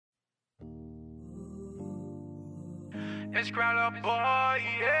It's Crowder boy,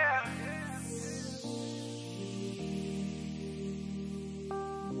 yeah.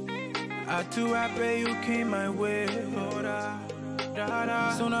 I too happy you came my way. Soon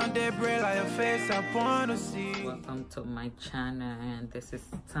on the break like your face, I wanna see. Welcome to my channel, and this is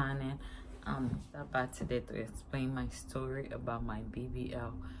Tanya. I'm about today to explain my story about my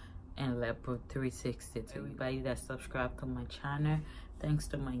BBL and Leopard 360. To everybody that subscribed to my channel, thanks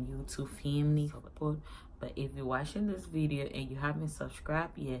to my YouTube family support. But if you're watching this video and you haven't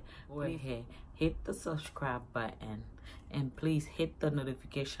subscribed yet, go ahead, hit the subscribe button and please hit the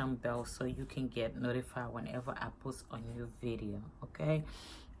notification bell so you can get notified whenever I post a new video. Okay,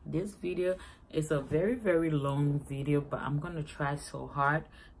 this video is a very long video, but I'm gonna try so hard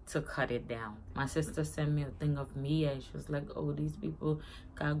to cut it down. My sister sent me a thing of me and she was like, oh, these people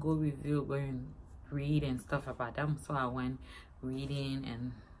gotta go review, go and read and stuff about them. So I went reading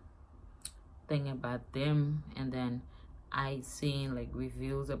and thinking about them, and then I seen like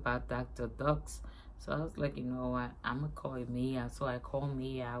reviews about Dr. Ducks. So I was like, you know what, I'm gonna call Mia. So I called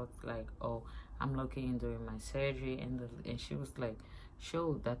Mia. I was like, oh, I'm looking during my surgery, and she was like,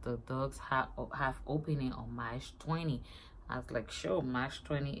 sure, that the dogs have opening on March 20. I was like, sure, March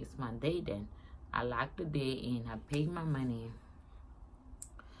 20 is my day then. I locked the day in. I paid my money.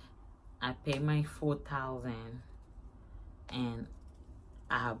 I paid my $4,000, and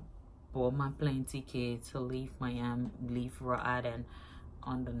I bought my plane ticket to leave Rhode Island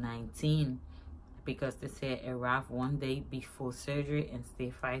on the 19th, because they said arrive one day before surgery and stay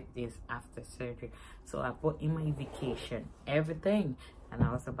 5 days after surgery. So I put in my vacation, everything, and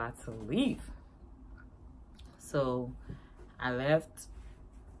I was about to leave. So I left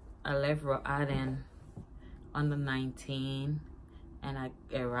Rhode Island on the 19th, and I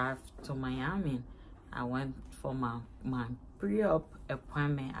arrived to Miami. I went for my pre-op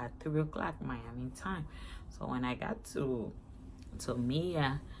appointment at 3 o'clock Miami time. So when I got to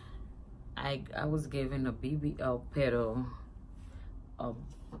Mia, I was given a BBL pedal, a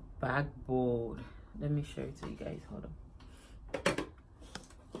backboard. Let me show it to you guys. Hold on.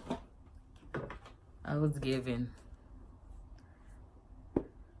 I was given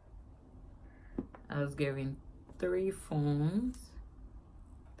 3 phones.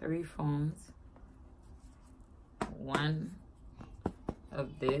 One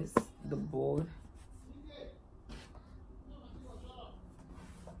of this, the board.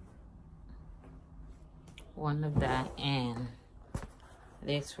 One of that, and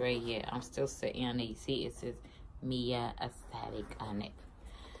this right here. I'm still sitting on it. You see, it says Mia Aesthetic on it.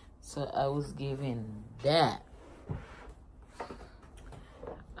 So I was given that.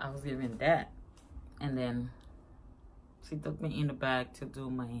 And then she took me in the back to do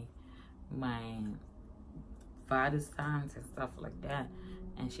my vital signs and stuff like that,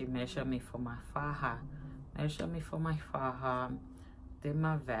 and she measured me for my forehead. Did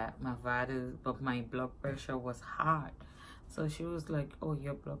my vitals, but my blood pressure was high. So she was like, oh,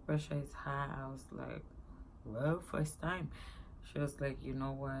 your blood pressure is high. I was like, well, first time. She was like, you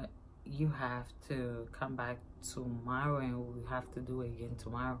know what, you have to come back tomorrow and we have to do it again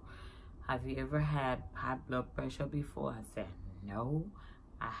tomorrow. Have you ever had high blood pressure before? I said, no,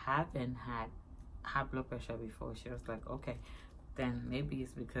 I haven't had high blood pressure before. She was like, okay, then maybe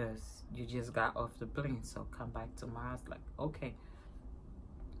it's because you just got off the plane, so come back tomorrow. I was like, okay.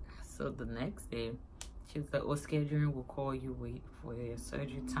 So the next day, she was like, oh, scheduling will call you, wait for your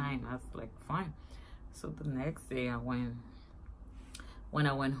surgery time. I was like, fine. So the next day when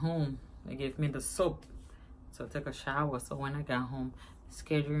I went home, they gave me the soap, so I took a shower. So when I got home,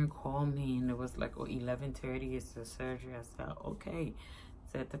 scheduling called me, and it was like, oh, 11:30 is the surgery. I said, okay.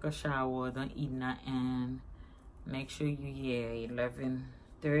 So I took a shower, don't eat nothing, make sure you here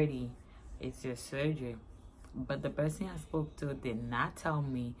 11:30 is your surgery. But the person I spoke to did not tell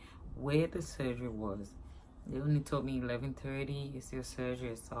me where the surgery was. They only told me 11:30 is your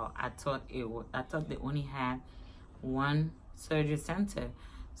surgery. So I thought they only had one surgery center.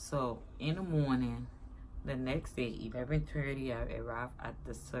 So in the morning, the next day, 11:30, I arrived at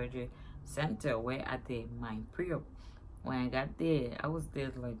the surgery center where I did my pre-op. When I got there, I was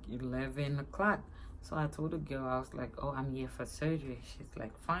there like 11 o'clock. So I told the girl, I was like, oh, I'm here for surgery. She's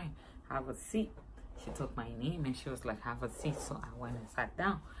like, fine, have a seat. She took my name and she was like, have a seat. So I went and sat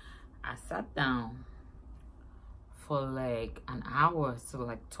down. I sat down for like an hour. So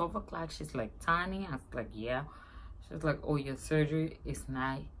like 12 o'clock, she's like, Tanya? I was like, yeah. She was like, oh, your surgery is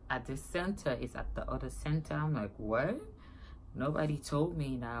not at this center, it's at the other center. I'm like, what? Nobody told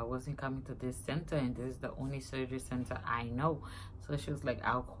me that I wasn't coming to this center, and this is the only surgery center I know. So she was like,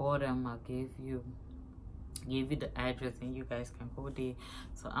 I'll call them, I'll give you give you the address and you guys can go there.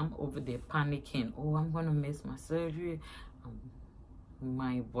 So I'm over there panicking. Oh, I'm gonna miss my surgery.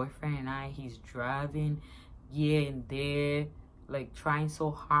 My boyfriend and I, he's driving here and there, like trying so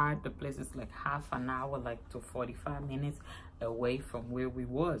hard. The place is like half an hour, like to 45 minutes away from where we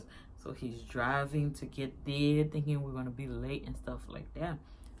was. So he's driving to get there, thinking we're gonna be late and stuff like that.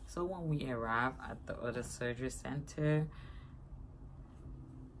 So when we arrive at the other surgery center,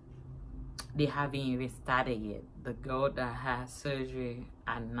 they haven't even started yet. The girl that had surgery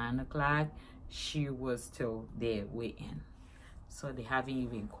at 9 o'clock, she was still there waiting. So they haven't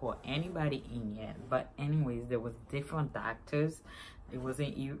even called anybody in yet. But anyways, there was different doctors. It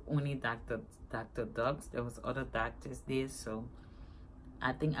wasn't only Dr. Duggs. There was other doctors there. So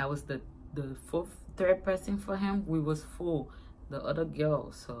I think I was the third person for him. We was full, the other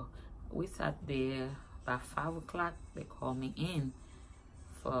girl. So we sat there. By 5 o'clock, they called me in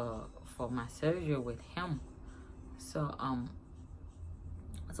for my surgery with him. So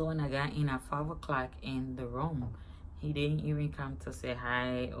so when I got in at 5 o'clock in the room, he didn't even come to say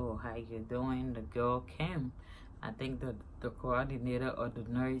hi or how you doing. The girl came. I think the coordinator or the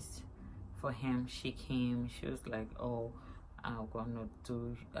nurse for him, she came. She was like, oh, I want you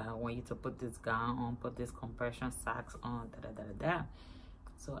to put this gown on, put this compression socks on, da da da da.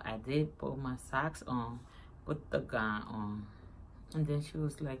 So I did put my socks on, put the gown on. And then she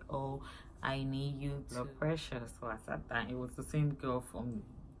was like, oh, I need you to blood pressure. So I sat down. It was the same girl from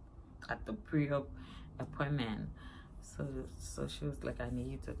at the pre-op appointment. So she was like, I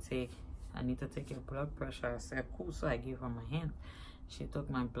need to take your blood pressure. I said, cool. So I gave her my hand. She took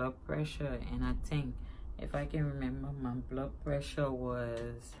my blood pressure, and I think, if I can remember, my blood pressure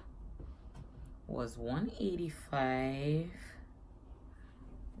was 185,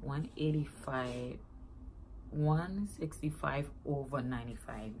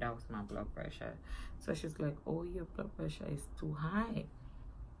 165/95. That was my blood pressure. So she's like, oh, your blood pressure is too high.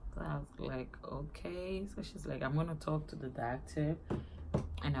 So I was like, okay. So she's like, I'm gonna talk to the doctor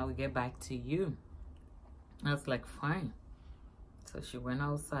and I will get back to you. I was like, fine. So she went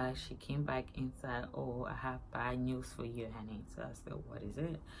outside. She came back inside. Oh, I have bad news for you, honey. So I said, what is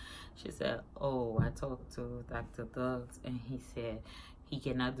it? She said, oh, I talked to Dr. Duggs and he said he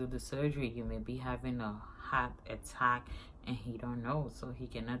cannot do the surgery. You may be having a heart attack and he don't know. So he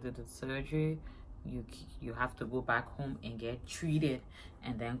cannot do the surgery. You have to go back home and get treated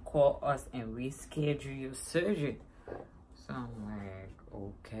and then call us and reschedule your surgery. So I'm like,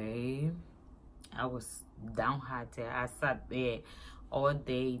 okay. I was downhearted. I sat there all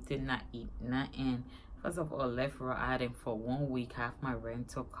day, did not eat nothing. First of all, left Rhode Island for 1 week, half my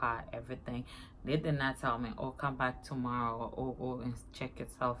rental car, everything. They did not tell me, oh, come back tomorrow, or oh, go and check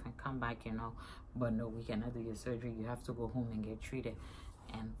yourself and come back, you know. But no, we cannot do your surgery. You have to go home and get treated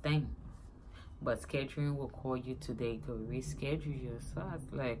and thing. But scheduling will call you today to reschedule you. So I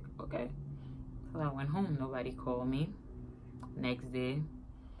was like, okay. So I went home. Nobody called me. Next day,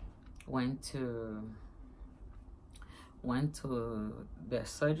 went to the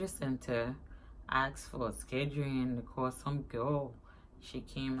surgery center, asked for scheduling to call some girl. She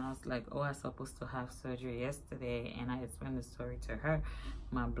came. I was like, oh, I was supposed to have surgery yesterday, and I explained the story to her.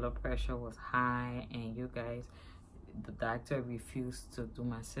 My blood pressure was high, and you guys, the doctor refused to do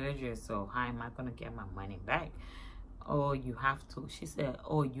my surgery, so how am I gonna get my money back? Oh, you have to, she said,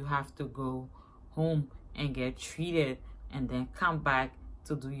 oh, you have to go home and get treated and then come back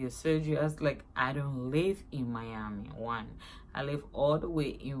to do your surgery. I was like, I don't live in Miami, 1. I live all the way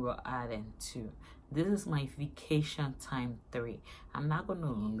in Rhode Island, 2. This is my vacation time, 3. I'm not gonna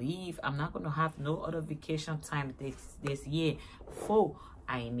leave. I'm not gonna have no other vacation time this year. 4,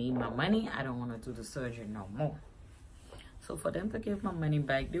 I need my money. I don't want to do the surgery no more. So for them to give my money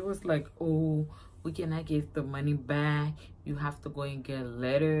back, they was like, oh, we cannot give the money back. You have to go and get a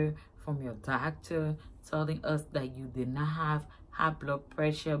letter from your doctor telling us that you did not have high blood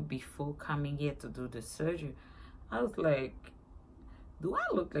pressure before coming here to do the surgery. I was like, do I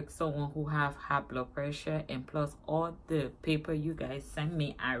look like someone who have high blood pressure? And plus all the paper you guys sent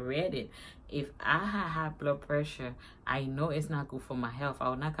me, I read it. If I had high blood pressure, I know it's not good for my health. I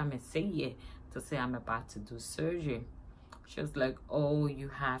would not come and say it to say I'm about to do surgery. She was like, oh, you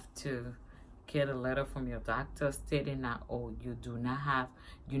have to get a letter from your doctor stating that, oh, you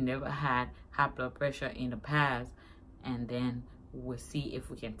never had high blood pressure in the past. And then we'll see if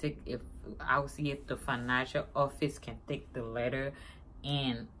we can I'll see if the financial office can take the letter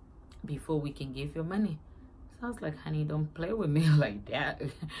and before we can give you money. So I was like, honey, don't play with me like that.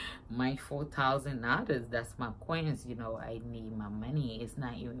 My $4,000, that's my coins, you know, I need my money. It's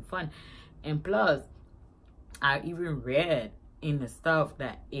not even fun. And plus, I even read in the stuff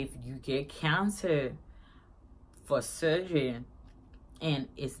that if you get cancer for surgery, and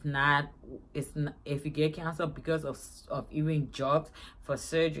it's not, if you get cancer because of even jobs for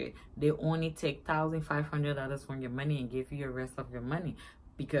surgery, they only take $1,500 from your money and give you the rest of your money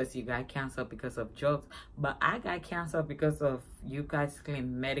because you got cancer because of jobs. But I got cancer because of, you guys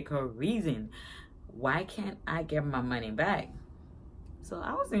claim, medical reason. Why can't I get my money back? So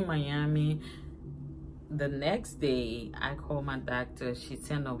I was in Miami. The next day I called my doctor. She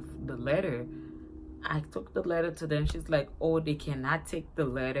sent off the letter. I took the letter to them. She's like, oh, they cannot take the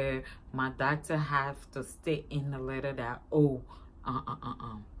letter. My doctor have to state in the letter that, oh,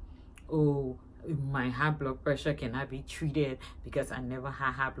 my high blood pressure cannot be treated because I never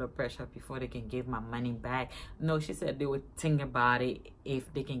had high blood pressure before they can give my money back. No, she said they would think about it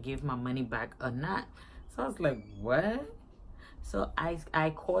if they can give my money back or not. So I was like, what? So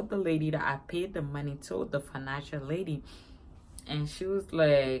I called the lady that I paid the money to, the financial lady, and she was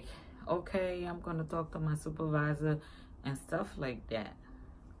like, okay, I'm gonna talk to my supervisor and stuff like that.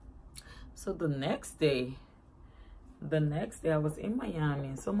 So the next day I was in Miami,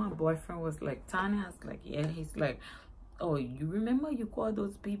 and so my boyfriend was like, Tanya, I was like, yeah. He's like, oh, you remember you called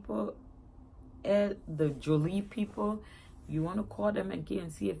those people, the Jolie people? You want to call them again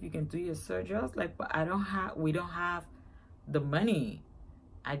and see if you can do your surgery? I was like, but we don't have the money.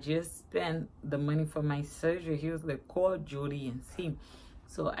 I just spent the money for my surgery. He was like, call Judy and see.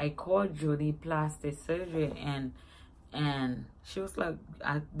 So I called Judy Plastic Surgery, and she was like,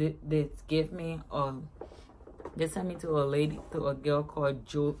 they gave me they sent me to a girl called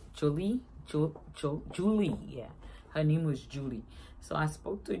Julie. Yeah, her name was Julie. So I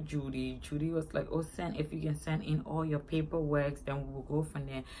spoke to Judy. Judy was like, oh, if you can send in all your paperwork, then we will go from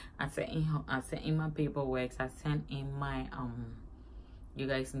there. I sent in my paperwork. I sent in my you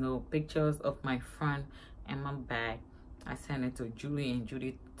guys know, pictures of my front and my back. I sent it to Julie, and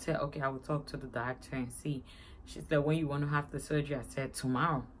Judy said, okay, I will talk to the doctor and see. She said, when you want to have the surgery? I said,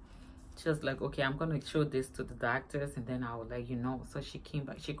 tomorrow. She was like, okay, I'm going to show this to the doctors and then I will let you know. So she came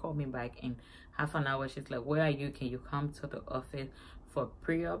back. She called me back in half an hour. She's like, where are you? Can you come to the office for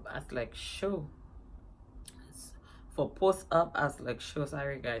pre-op? I was like, sure. For post-op, I was like, sure.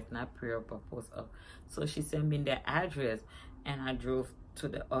 Sorry, guys, not pre-op, but post-op. So she sent me the address, and I drove to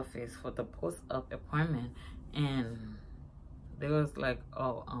the office for the post-op appointment. And they was like,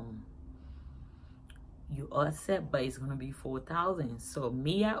 oh, you are set, but it's gonna be $4,000. So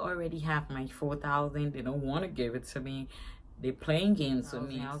me, I already have my $4,000. They don't want to give it to me. They playing games with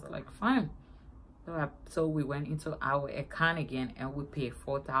me. I was like, fine. So we went into our account again, and we paid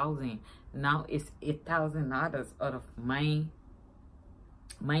 $4,000. Now it's $8,000 out of my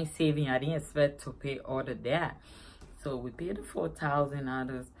saving. I didn't expect to pay all of that, so we paid the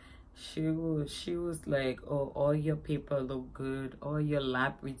 $4,000. She was like, oh, all your paper look good, all your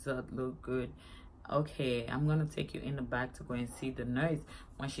lab results look good. Okay, I'm gonna take you in the back to go and see the nurse.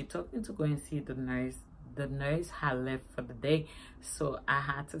 When she took me to go and see the nurse had left for the day, so I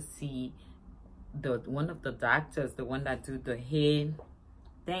had to see one of the doctors, the one that do the head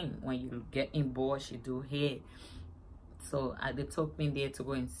thing. When you get in board, she do head. So they took me there to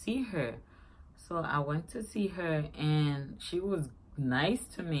go and see her. So I went to see her, and she was nice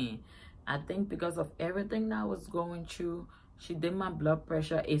to me. I think because of everything that I was going through, she did my blood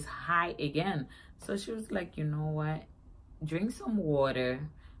pressure is high again. So she was like, you know what, drink some water.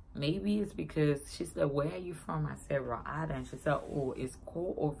 Maybe it's because, she said, where are you from? I said, Rhode Island. She said, oh, it's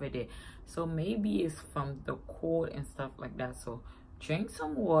cold over there. So maybe it's from the cold and stuff like that. So drink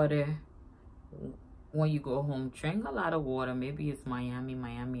some water when you go home. Drink a lot of water. Maybe it's Miami.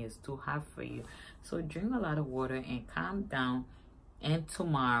 Miami is too hot for you. So drink a lot of water and calm down. And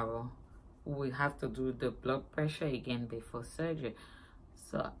tomorrow we have to do the blood pressure again before surgery.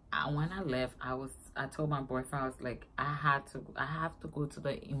 So when I left, I told my boyfriend, I was like, I have to go to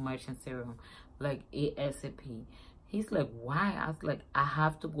the emergency room, like ASAP. He's like, why? I was like, I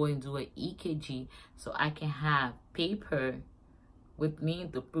have to go and do an EKG so I can have paper with me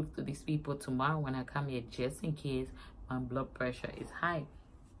to prove to these people tomorrow when I come here, just in case my blood pressure is high.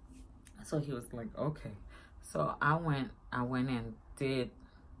 So he was like, okay. So I went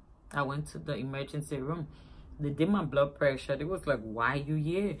to the emergency room. They did my blood pressure. They was like, why you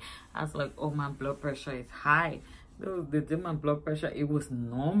here? I was like, oh, my blood pressure is high. They did my blood pressure. It was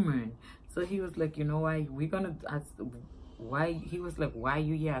normal. So he was like, you know why? Why? He was like, why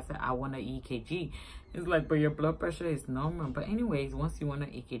you here? I said, I want an EKG. He's like, but your blood pressure is normal. But anyways, once you want an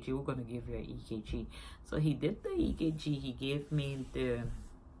EKG, we're going to give you an EKG. So he did the EKG. He gave me the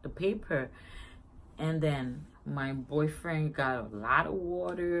paper. And then my boyfriend got a lot of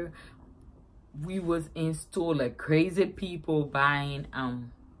water. We was in store like crazy people buying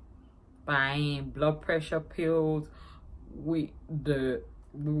buying blood pressure pills. We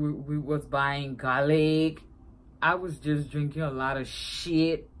was buying garlic. I was just drinking a lot of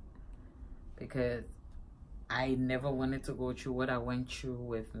shit because I never wanted to go through what I went through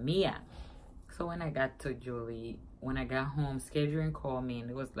with Mia. So when I got to Julie, when I got home, scheduling called me and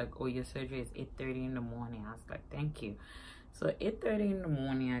it was like, oh, your surgery is 8:30 in the morning. I was like, thank you. So 8:30 in the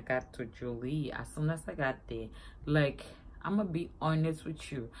morning, I got to Julie. As soon as I got there, like, I'm gonna be honest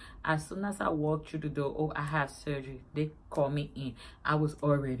with you. As soon as I walked through the door, oh, I have surgery, they called me in. I was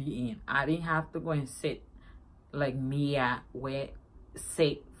already in. I didn't have to go and sit like Mia, where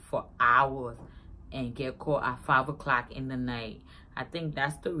sit for hours and get called at 5 o'clock in the night. I think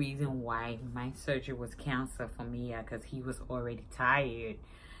that's the reason why my surgery was canceled for Mia, because he was already tired.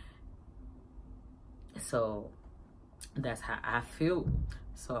 So that's how I feel.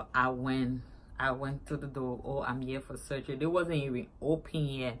 So I went to the door. Oh, I'm here for surgery. They wasn't even open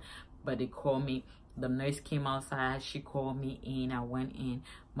yet, but they called me. The nurse came outside. She called me in. I went in.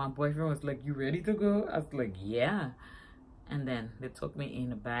 My boyfriend was like, you ready to go? I was like, yeah. And then they took me in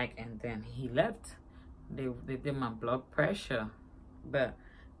the back, and then he left. They did my blood pressure, but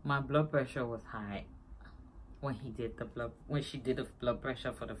my blood pressure was high when she did the blood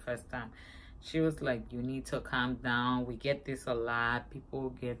pressure for the first time. She was like, you need to calm down. We get this a lot. People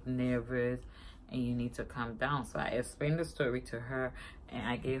get nervous and you need to calm down. So I explained the story to her and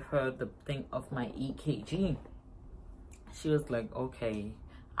I gave her the thing of my EKG. She was like, okay,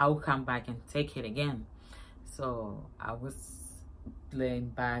 I'll come back and take it again. So I was laying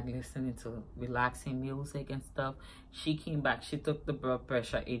back, listening to relaxing music and stuff. She came back. She took the blood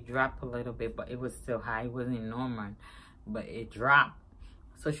pressure. It dropped a little bit, but it was still high. It wasn't normal, but it dropped.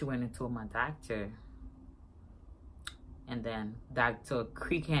 So she went and told my doctor. And then Dr.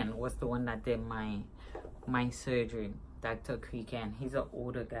 Creekan was the one that did my surgery. Dr. Creekan, he's an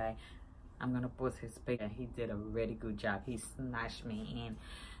older guy. I'm gonna post his picture. He did a really good job. He snatched me in.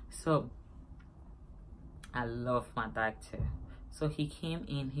 So I love my doctor. So he came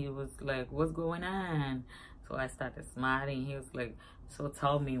in. He was like, what's going on? So I started smiling. He was like, so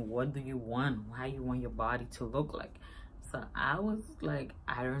tell me, what do you want? How you want your body to look like? So I was like,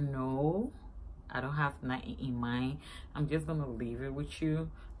 I don't know. I don't have nothing in mind. I'm just gonna leave it with you.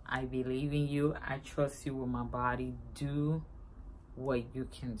 I believe in you. I trust you with my body. Do what you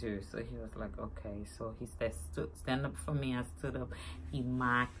can do. So he was like, okay. So he said, stand up for me. I stood up. He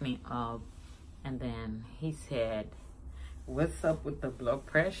marked me up. And then he said, what's up with the blood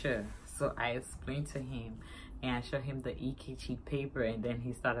pressure? So I explained to him and I showed him the EKG paper, and then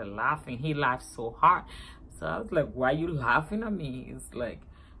he started laughing. He laughed so hard. So I was like, why are you laughing at me? It's like,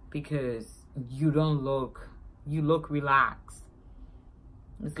 because you look relaxed.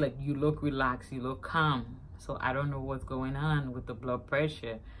 It's like, you look relaxed, you look calm. So I don't know what's going on with the blood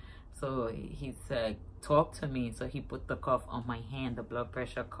pressure. So he said, talk to me. So he put the cuff on my hand, the blood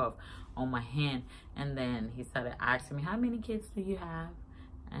pressure cuff on my hand. And then he started asking me, how many kids do you have?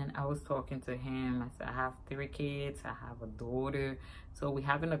 And I was talking to him. I said, I have 3 kids. I have a daughter. So we're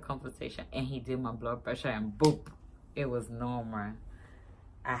having a conversation. And he did my blood pressure and boop, it was normal.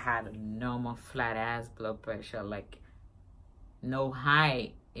 I had a normal flat ass blood pressure, like no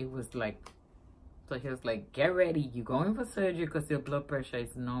high. It was like, so he was like, get ready, you going for surgery because your blood pressure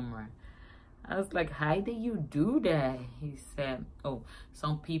is normal. I was like, how did you do that? He said, oh,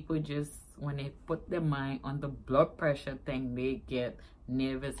 some people just, when they put their mind on the blood pressure thing, they get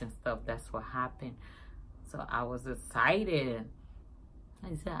nervous and stuff. That's what happened. So I was excited.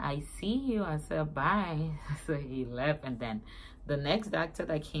 I said, I see you. I said, bye. So he left. And then the next doctor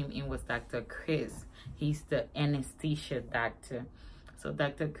that came in was Dr. Chris. He's the anesthesia doctor. So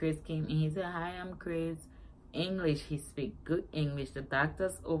Dr. Chris came in. He said, hi, I'm Chris. English. He speak good English. The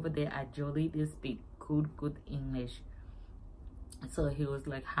doctors over there at Jolie, they speak good English. So he was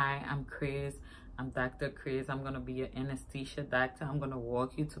like, hi, I'm Chris. I'm Dr. Chris. I'm going to be your anesthesia doctor. I'm going to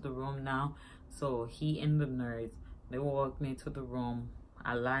walk you to the room now. So he and the nurse, they walked me to the room.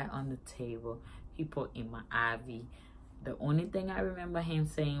 I lie on the table. He put in my IV. The only thing I remember him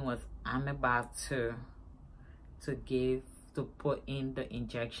saying was, I'm about to put in the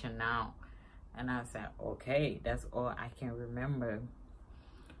injection now. And I said, okay, that's all I can remember.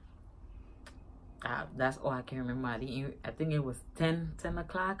 That's all I can remember. I think it was 10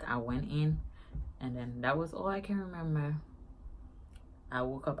 o'clock. I went in, and then that was all I can remember. I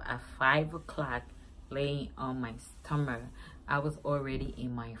woke up at 5 o'clock, laying on my stomach. I was already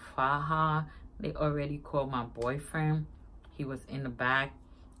in my faja. They already called my boyfriend. He was in the back.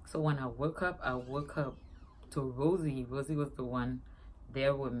 So when I woke up to Rosie. Rosie was the one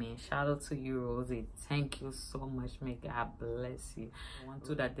there with me. Shout out to you, Rosie. Thank you so much. May God bless you. I want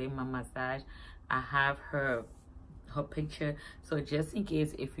to that day my massage. I have her picture. So just in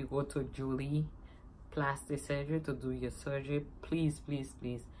case if you go to Julie plastic surgery to do your surgery, please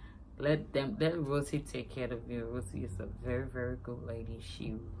let Rosie take care of you. Rosie is a very good lady.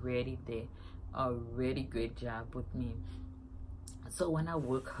 She really did a really great job with me. So when I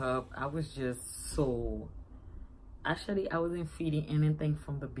woke up, I was just so, actually I wasn't feeling anything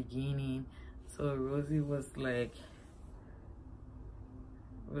from the beginning. So Rosie was like,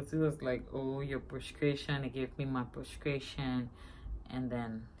 oh, your prescription. They gave me my prescription, and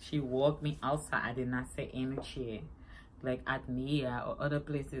then she walked me outside. I did not say any chair. Like at Mia or other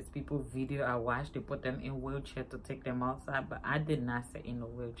places, people video I watch, they put them in wheelchair to take them outside, but I did not sit in a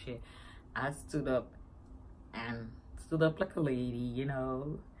wheelchair. I stood up like a lady, you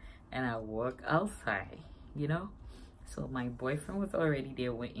know, and I walked outside, you know. So my boyfriend was already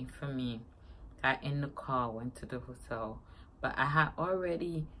there waiting for me. Got in the car, went to the hotel, but I had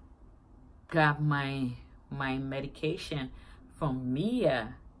already got my medication from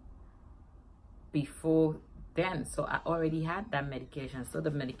Mia before then, so I already had that medication. So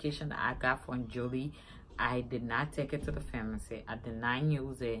the medication that I got from Julie, I did not take it to the pharmacy. I did not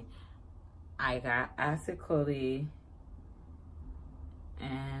use it. I got acicoli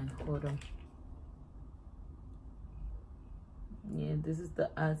and hold on. Yeah, this is the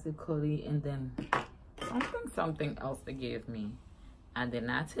acicoli, and then something else they gave me. I did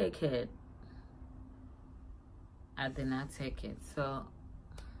not take it. So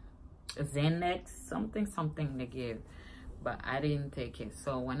Xanax, something they give, but I didn't take it.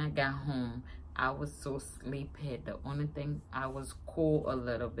 So when I got home, I was so sleepy. The only thing, I was cold a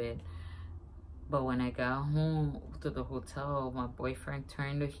little bit, but when I got home to the hotel, my boyfriend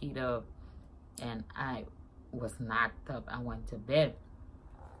turned the heat up and I was knocked up. I went to bed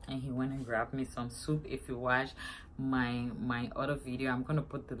and he went and grabbed me some soup. If you watch my other video, I'm gonna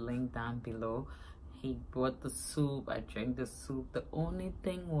put the link down below. He brought the soup. I drank the soup. The only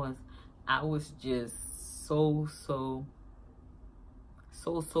thing was I was just so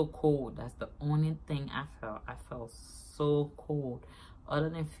cold. That's the only thing I felt. I felt so cold. Other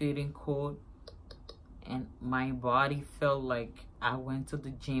than feeling cold, and my body felt like I went to the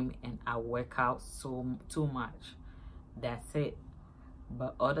gym and I work out too much. That's it.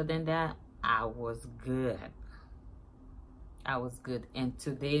 But other than that, I was good. And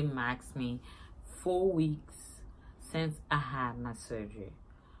today marks me 4 weeks since I had my surgery.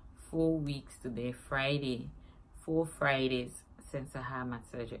 4 weeks today, Friday. 4 Fridays since I had my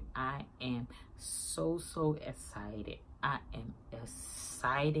surgery. I am so excited. I am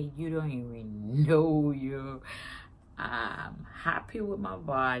excited. You don't even know. I'm happy with my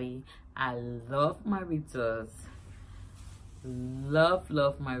body. I love my results. Love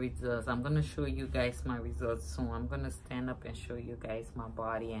my results. I'm gonna show you guys my results soon. I'm gonna stand up and show you guys my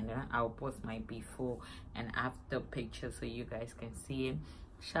body, and then I'll post my before and after pictures so you guys can see it.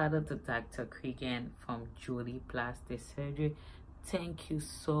 Shout out to Dr. Cregan from Julie Plastic Surgery. Thank you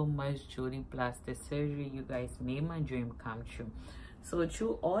so much, Julie Plastic Surgery. You guys made my dream come true. So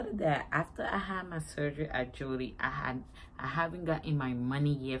through all of that, after I had my surgery at Julie, I haven't gotten my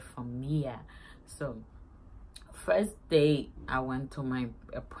money yet from Mia. So first day I went to my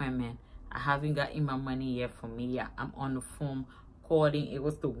appointment, I haven't gotten my money yet from Mia. I'm on the phone calling. It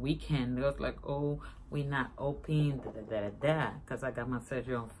was the weekend. They was like, oh, we're not open, because I got my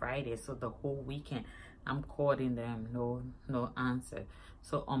surgery on Friday. So the whole weekend I'm calling them, no answer.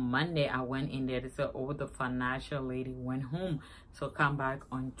 So on Monday I went in there. They said, oh, the financial lady went home, so come back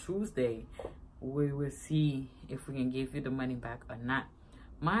on Tuesday. We will see if we can give you the money back or not.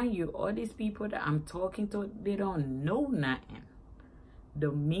 Mind you, all these people that I'm talking to, they don't know nothing.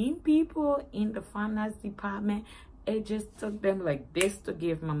 The main people in the finance department, it just took them like this to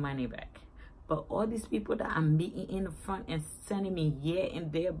give my money back. But all these people that I'm meeting in the front and sending me here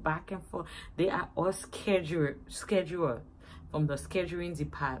and there, back and forth, they are all scheduler from the scheduling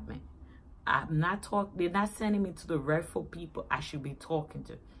department. They're not sending me to the rightful people I should be talking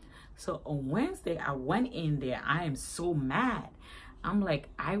to. So on Wednesday, I went in there. I am so mad. I'm like,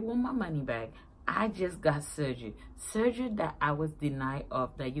 I want my money back. I just got surgery. Surgery that I was denied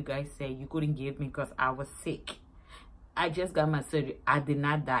of, that you guys say you couldn't give me because I was sick. I just got my surgery. I did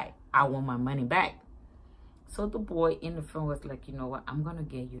not die. I want my money back. So the boy in the front was like, you know what? I'm going to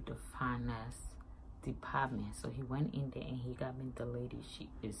get you the finest department. So he went in there and he got me the lady. She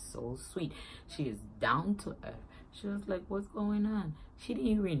is so sweet. She is down to earth. She was like, what's going on? She didn't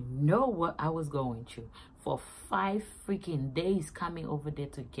even know what I was going through. For 5 freaking days coming over there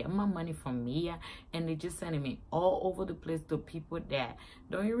to get my money from Mia, and they just sending me all over the place to people that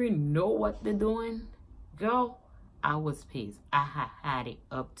don't even know what they're doing. Girl, I was pissed. I had it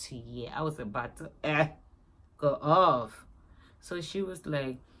up to here. I was about to go off. So she was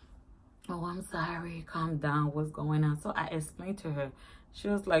like, oh, I'm sorry, calm down, what's going on? So I explained to her. She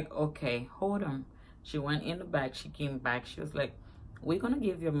was like, okay, hold on. She went in the back, she came back, she was like, we're gonna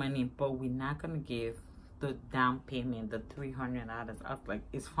give you money, but we're not gonna give the down payment, the $300. I was like,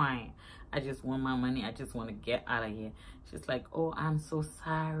 it's fine, I just want my money, I just want to get out of here. She's like, oh, I'm so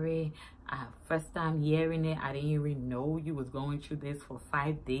sorry, first time hearing it, I didn't even know you was going through this for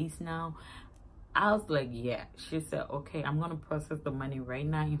 5 days now. I was like, yeah. She said, okay, I'm gonna process the money right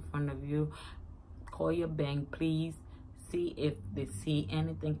now in front of you. Call your bank, please. See if they see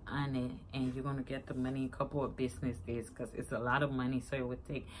anything on it, and you're gonna get the money in a couple of business days, because it's a lot of money, so it would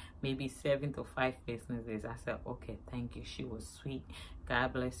take maybe 7 to 5 business days. I said, okay, thank you. She was sweet.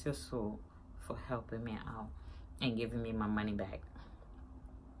 God bless your soul for helping me out and giving me my money back.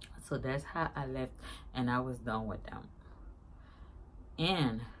 So that's how I left, and I was done with them.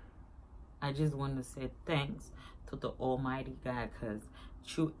 And I just want to say thanks to the Almighty God, because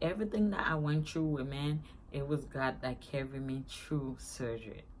through everything that I went through with, man, it was God that carried me through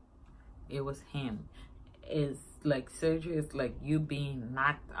surgery. It was him. It's like surgery is like you being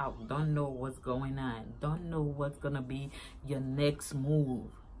knocked out, don't know what's going on, don't know what's gonna be your next move,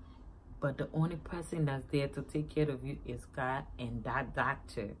 but the only person that's there to take care of you is God and that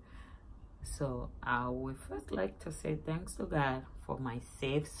doctor. So I would first like to say thanks to God for my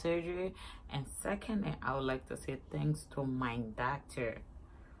safe surgery, and secondly, I would like to say thanks to my doctor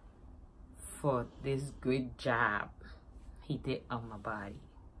for this great job he did on my body.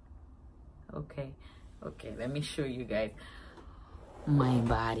 Okay, let me show you guys my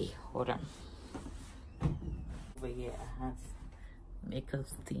body. Hold on. Over here I have makeup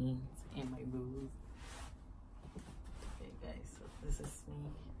stains in my booth. Okay guys, so this is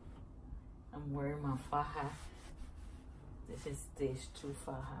me. I'm wearing my faja. This is stage 2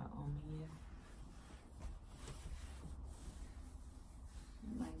 faja on here.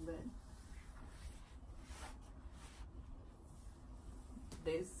 My butt.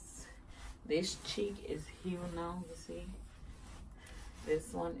 This cheek is healed now, you see.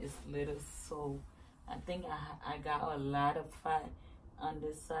 This one is little, so I think I got a lot of fat on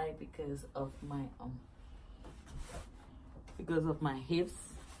this side because of my hips.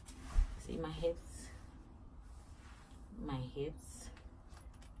 See my hips? My hips.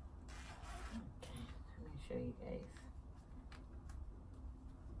 Okay, let me show you guys.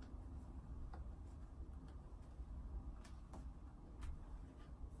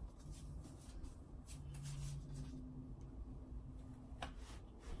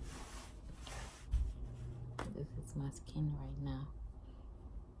 This is my skin right now.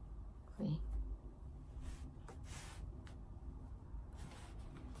 See?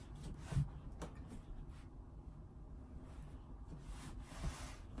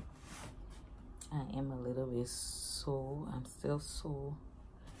 I am a little bit sore. I'm still sore.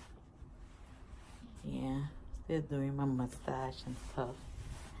 Yeah, still doing my mustache and stuff.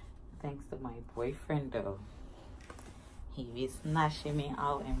 Thanks to my boyfriend though. He was snatching me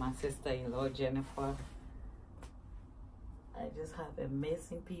out, and my sister-in-law Jennifer. I just have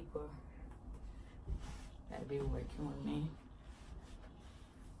amazing people that be working with me.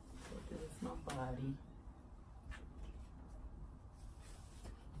 So this is my body.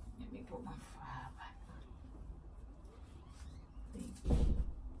 Let me put my fire back on. See?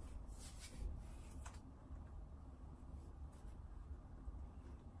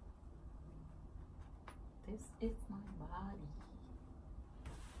 This is my body.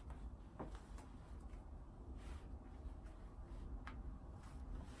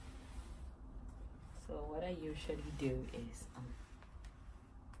 So what I usually do is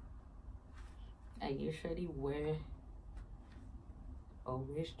I usually wear a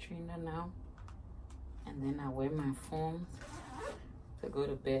waist trainer now, and then I wear my phones to go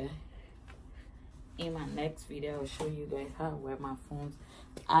to bed. In my next video, I'll show you guys how I wear my phones.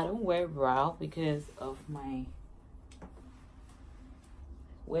 I don't wear bra because of my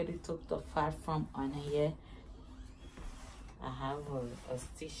where they took the fat from on here. I have a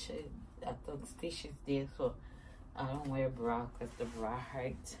stitch. I took stitches there, so I don't wear bra because the bra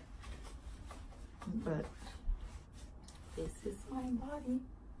hurts. But this is my body.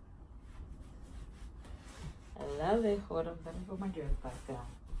 I love it. Hold on, let me put my dress back down.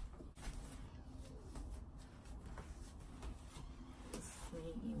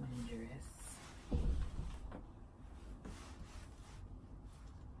 in my dress.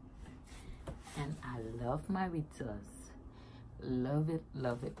 And I love my Ritas. Love it,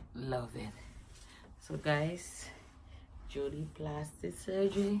 love it, love it. So guys, Jody plastic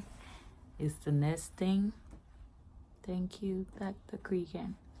surgery is the next thing. Thank you, Dr.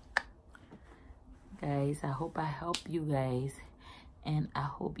 Cregan. Guys, I hope I help you guys, and I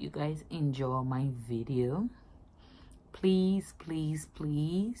hope you guys enjoy my video. Please, please,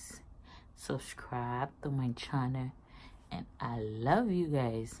 please subscribe to my channel, and I love you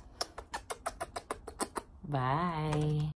guys. Bye.